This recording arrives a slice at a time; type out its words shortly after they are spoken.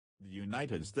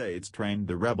United States trained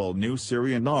the rebel new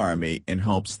Syrian army in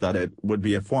hopes that it would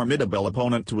be a formidable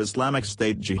opponent to Islamic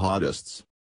State jihadists.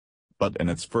 But in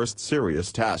its first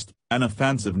serious test, an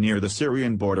offensive near the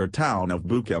Syrian border town of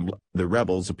Bukamal, the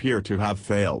rebels appear to have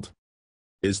failed.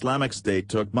 Islamic State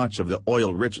took much of the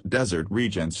oil-rich desert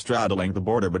region straddling the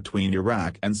border between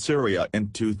Iraq and Syria in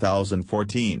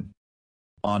 2014.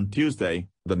 On Tuesday,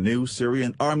 the new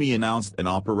Syrian army announced an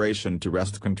operation to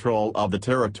wrest control of the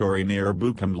territory near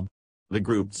Bukamal. The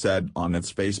group said on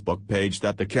its Facebook page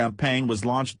that the campaign was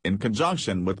launched in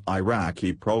conjunction with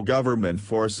Iraqi pro-government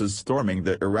forces storming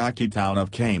the Iraqi town of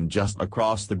Qam just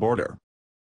across the border.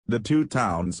 The two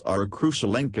towns are a crucial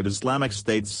link at Islamic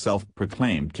State's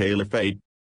self-proclaimed caliphate.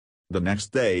 The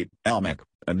next day, Islamic,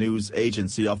 a news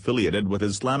agency affiliated with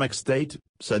Islamic State,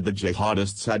 said the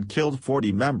jihadists had killed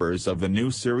 40 members of the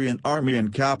new Syrian army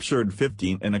and captured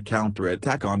 15 in a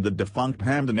counterattack on the defunct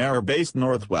Hamdan air base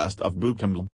northwest of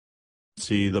Bukamal.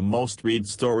 See the most read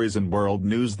stories in world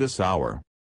news this hour.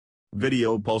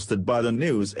 Video posted by the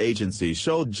news agency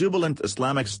showed jubilant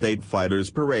Islamic State fighters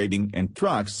parading in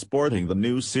trucks sporting the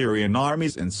new Syrian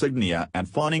army's insignia and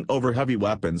fawning over heavy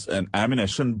weapons and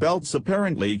ammunition belts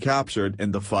apparently captured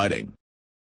in the fighting.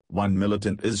 One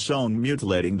militant is shown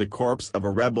mutilating the corpse of a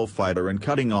rebel fighter and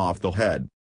cutting off the head.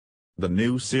 The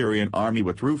new Syrian army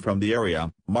withdrew from the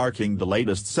area, marking the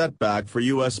latest setback for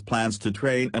U.S. plans to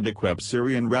train and equip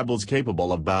Syrian rebels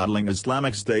capable of battling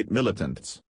Islamic State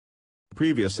militants.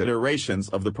 Previous iterations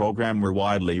of the program were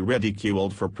widely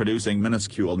ridiculed for producing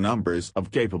minuscule numbers of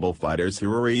capable fighters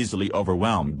who were easily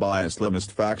overwhelmed by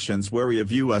Islamist factions wary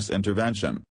of U.S.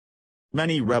 intervention.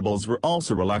 Many rebels were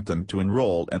also reluctant to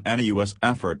enroll in any U.S.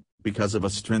 effort, because of a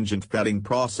stringent vetting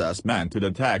process meant to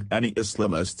detect any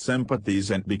Islamist sympathies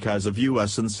and because of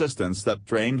U.S. insistence that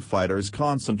trained fighters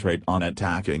concentrate on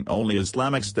attacking only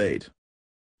Islamic State.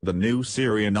 The new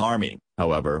Syrian army,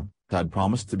 however, had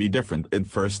promised to be different. It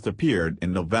first appeared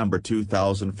in November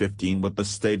 2015 with the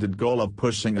stated goal of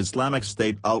pushing Islamic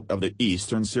State out of the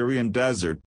eastern Syrian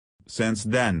desert. Since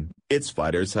then, its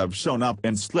fighters have shown up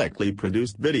in slickly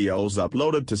produced videos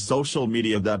uploaded to social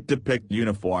media that depict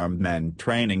uniformed men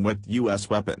training with U.S.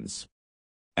 weapons.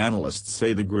 Analysts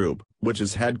say the group, which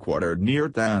is headquartered near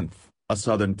Levant, a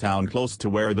southern town close to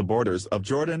where the borders of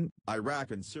Jordan,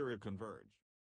 Iraq and Syria converge,